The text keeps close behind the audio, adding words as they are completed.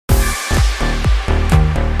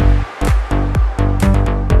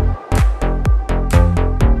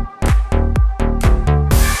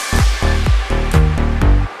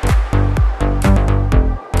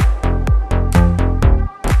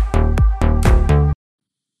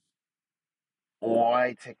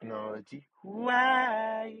Why technology?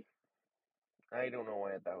 Why? I don't know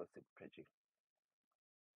why that was super pitchy.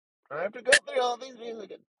 I have to go through all these videos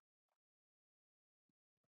again.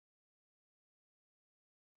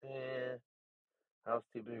 Yeah, house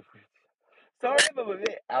too big for. Sorry if I'm a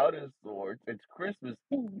bit out of sorts. It's Christmas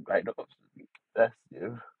Eve. I know it's supposed to be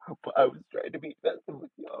festive, but I was trying to be festive with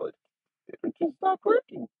y'all. It just stopped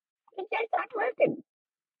working. It just stopped working.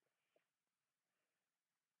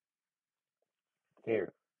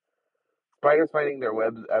 Here, spiders finding their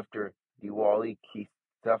webs after Diwali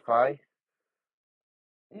Kisafai.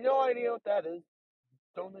 No idea what that is.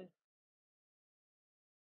 Don't they?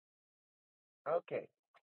 Okay.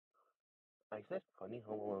 I said funny.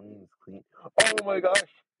 Home Alone means clean. Oh my gosh!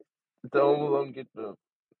 The Home Alone get the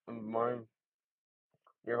mine.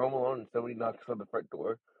 You're home alone and somebody knocks on the front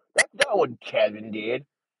door. That's not what Kevin did.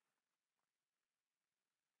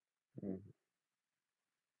 Mhm.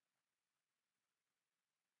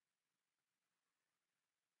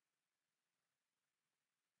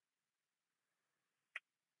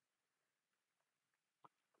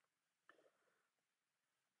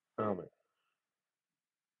 Oh my.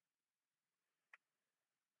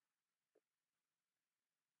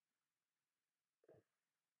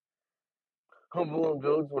 Home Alone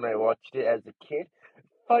villains when I watched it as a kid.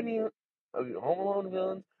 Funny. Home Alone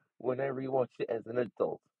villains when I rewatched it as an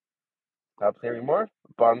adult. Top Harry Moore.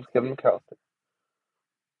 Bottoms Kevin McAllister.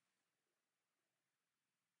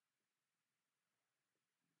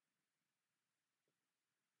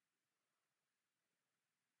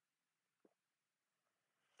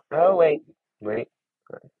 Oh wait, wait.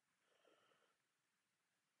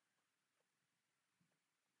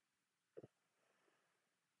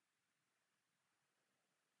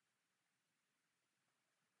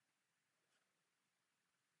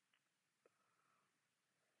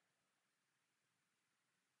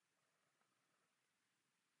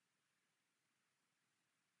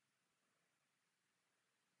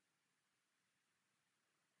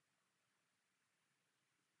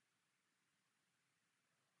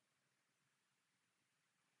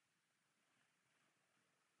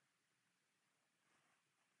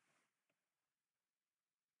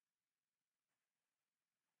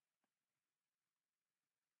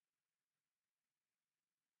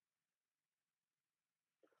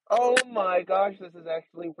 Oh my gosh, this is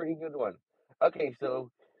actually a pretty good one. Okay,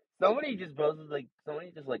 so somebody just like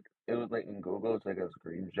it was like in Google, it's like a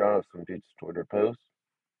screenshot of some dude's Twitter post.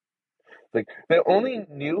 It's like the only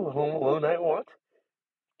new Home Alone I want.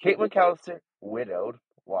 Kate McAllister, widowed.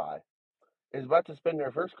 Why? Is about to spend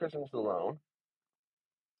her first Christmas alone.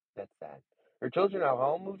 That's sad. Her children have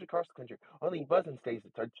all moved across the country. Only Buzzin stays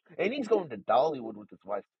in touch, and he's going to Dollywood with his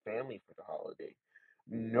wife's family for the holiday.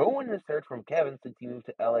 No one has heard from Kevin since he moved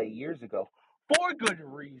to LA years ago. For good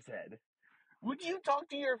reason. Would you talk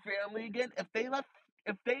to your family again if they left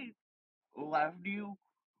you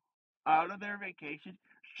out of their vacation?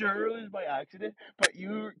 Sure, it was by accident, but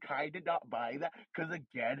you kind of not buy that because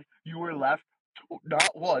again, you were left not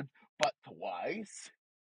once but twice.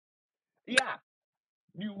 Yeah,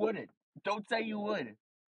 you wouldn't. Don't say you would.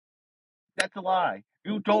 That's a lie.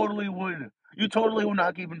 You totally would. You totally would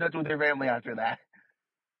not keep in touch with your family after that.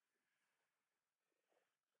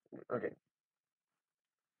 Okay.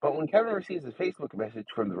 But when Kevin receives a Facebook message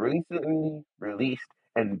from the recently released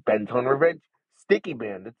and bent on revenge Sticky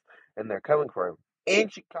Bandits, and they're coming for him in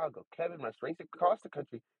Chicago, Kevin must race across the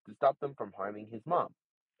country to stop them from harming his mom.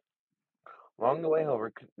 Along the way, he'll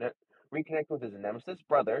reconnect with his nemesis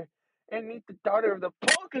brother and meet the daughter of the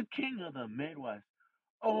polka king of the Midwest.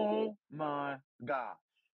 Oh my gosh.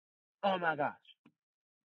 Oh my gosh.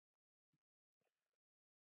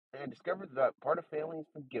 And discover that part of family is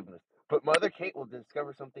forgiveness. But Mother Kate will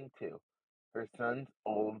discover something too. Her son's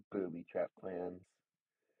old booby trap plans.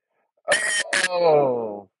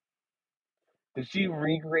 Oh, did she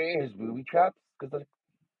recreate his booby traps? Because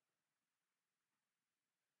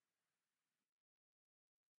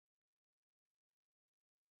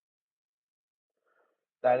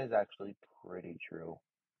that is actually pretty true.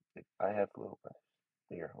 I have little brothers.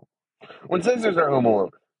 They are home. When sisters are home alone,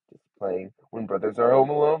 just playing. When brothers are home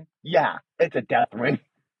alone, yeah, it's a death ring.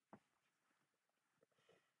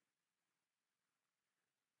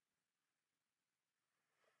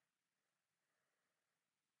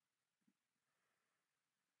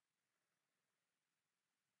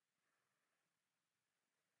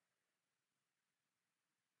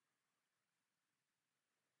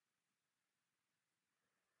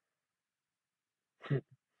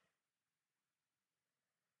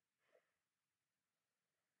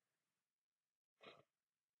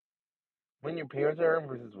 When your parents are home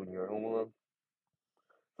versus when you're home alone.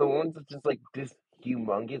 The ones that just like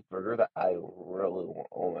humongous burger that I really want.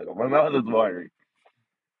 Oh my god, my mouth is watering.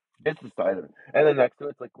 It's the size of it. And then next to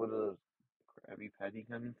it's like one of those Krabby Patty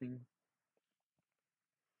kind of things.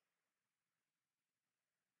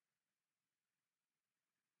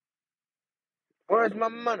 Where's my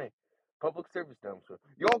money? Public service announcement.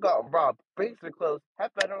 Y'all got robbed. Banks are closed.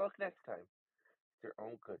 Have better luck next time. It's your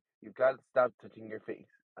own good. You gotta stop touching your face.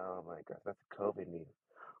 Oh my god, that's COVID news.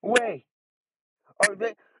 Wait, are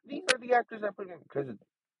they? These are the actors that put in because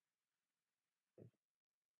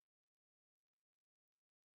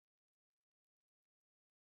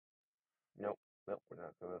nope, nope, we're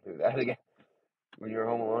not gonna do that again. When you're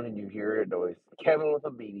home alone and you hear a noise, Kevin with a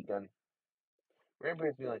BB gun.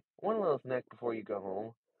 Grandparents be like, one little snack before you go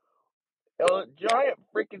home. A giant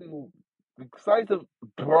freaking the size of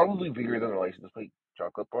probably bigger than a license plate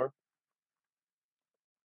chocolate bar.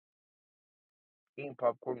 Eating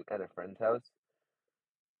popcorn at a friend's house.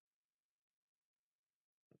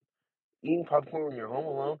 Eating popcorn when you're home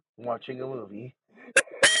alone, watching a movie.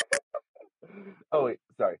 Oh wait,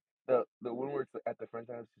 sorry. The one where it's at the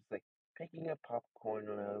friend's house, just like picking up popcorn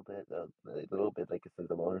a little bit like a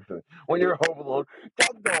sense of ownership. When you're home alone,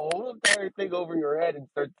 dump the whole entire thing over your head and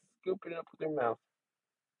start scooping it up with your mouth.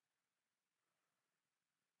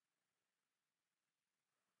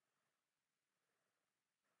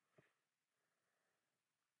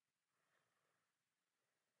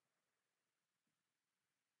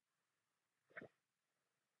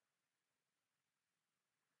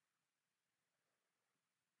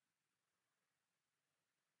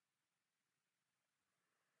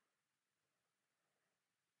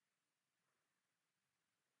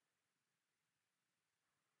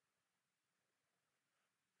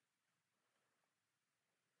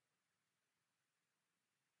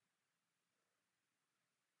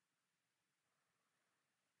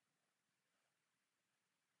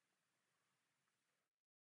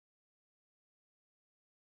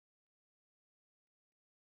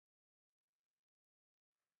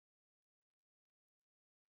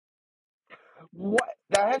 What?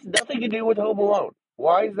 That has nothing to do with Home Alone.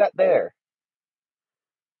 Why is that there?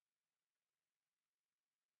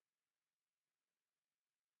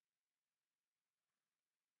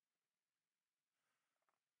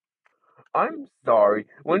 I'm sorry.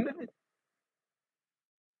 When did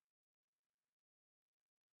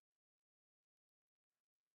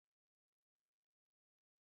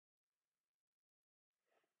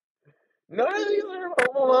none of these are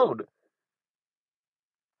Home Alone?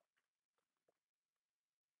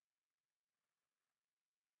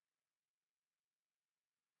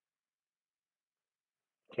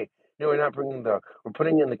 Okay, no, we're not bringing the dog. We're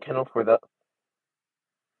putting it in the kennel for the.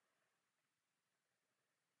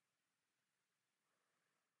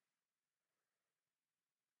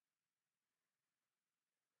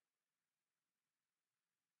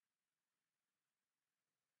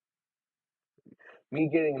 Me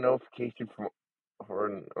getting a notification from for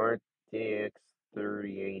an RTX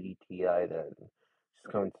 3080 Ti that is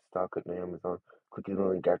coming to stock at Amazon. Clicking the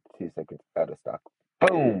link after 2 seconds out of stock.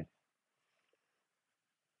 Boom!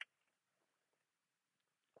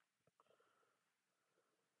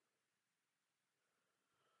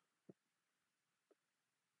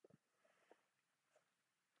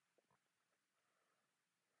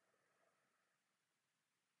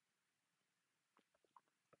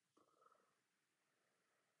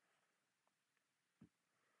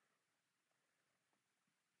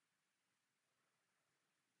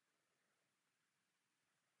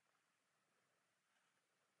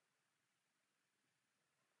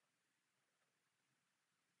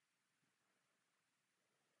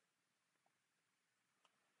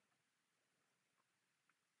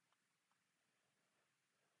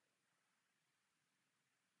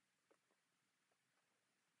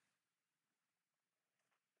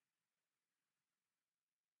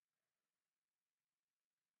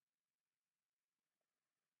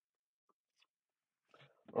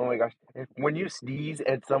 Oh my gosh! When you sneeze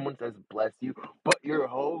and someone says "bless you," but you're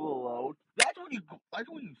home alone, that's when you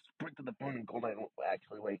sprint to the phone and go like,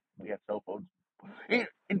 "Actually, wait, we have cell phones."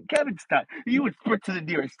 In Kevin's time, you would sprint to the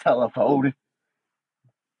nearest telephone.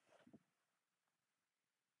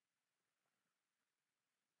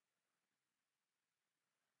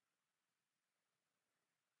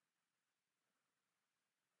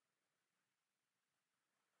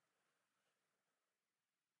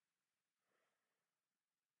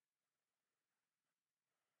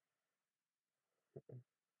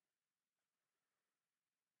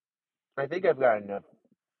 I think I've got enough.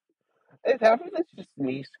 It's half of it's just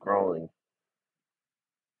me scrolling.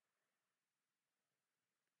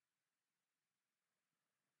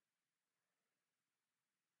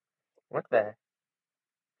 What the?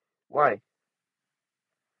 Why?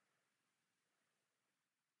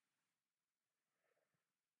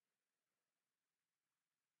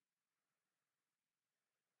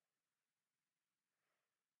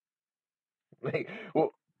 Like,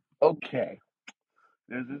 well, okay.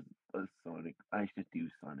 There's this a Sonic. I should do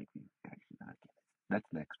Sonic. Actually, not yet. That's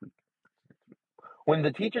next week. When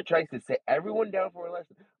the teacher tries to sit everyone down for a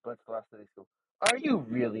lesson, but it's the last day of school. Are you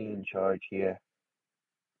really in charge here?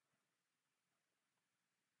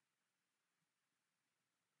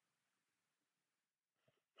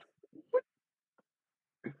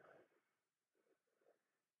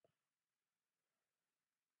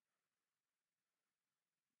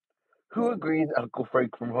 Who agrees Uncle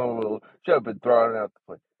Frank from Home Alone should have been thrown out the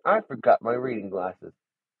plane? I forgot my reading glasses.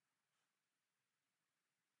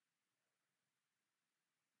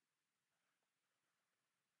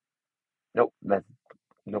 Nope, that's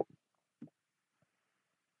nope.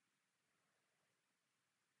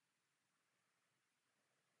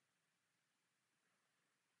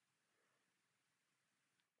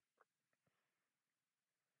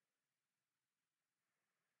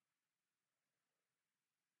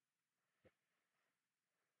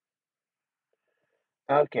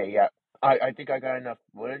 Okay, yeah. I think I got enough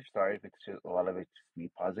footage. Sorry if it's just a lot of it's just me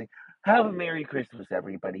pausing. Have a Merry Christmas,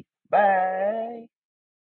 everybody. Bye.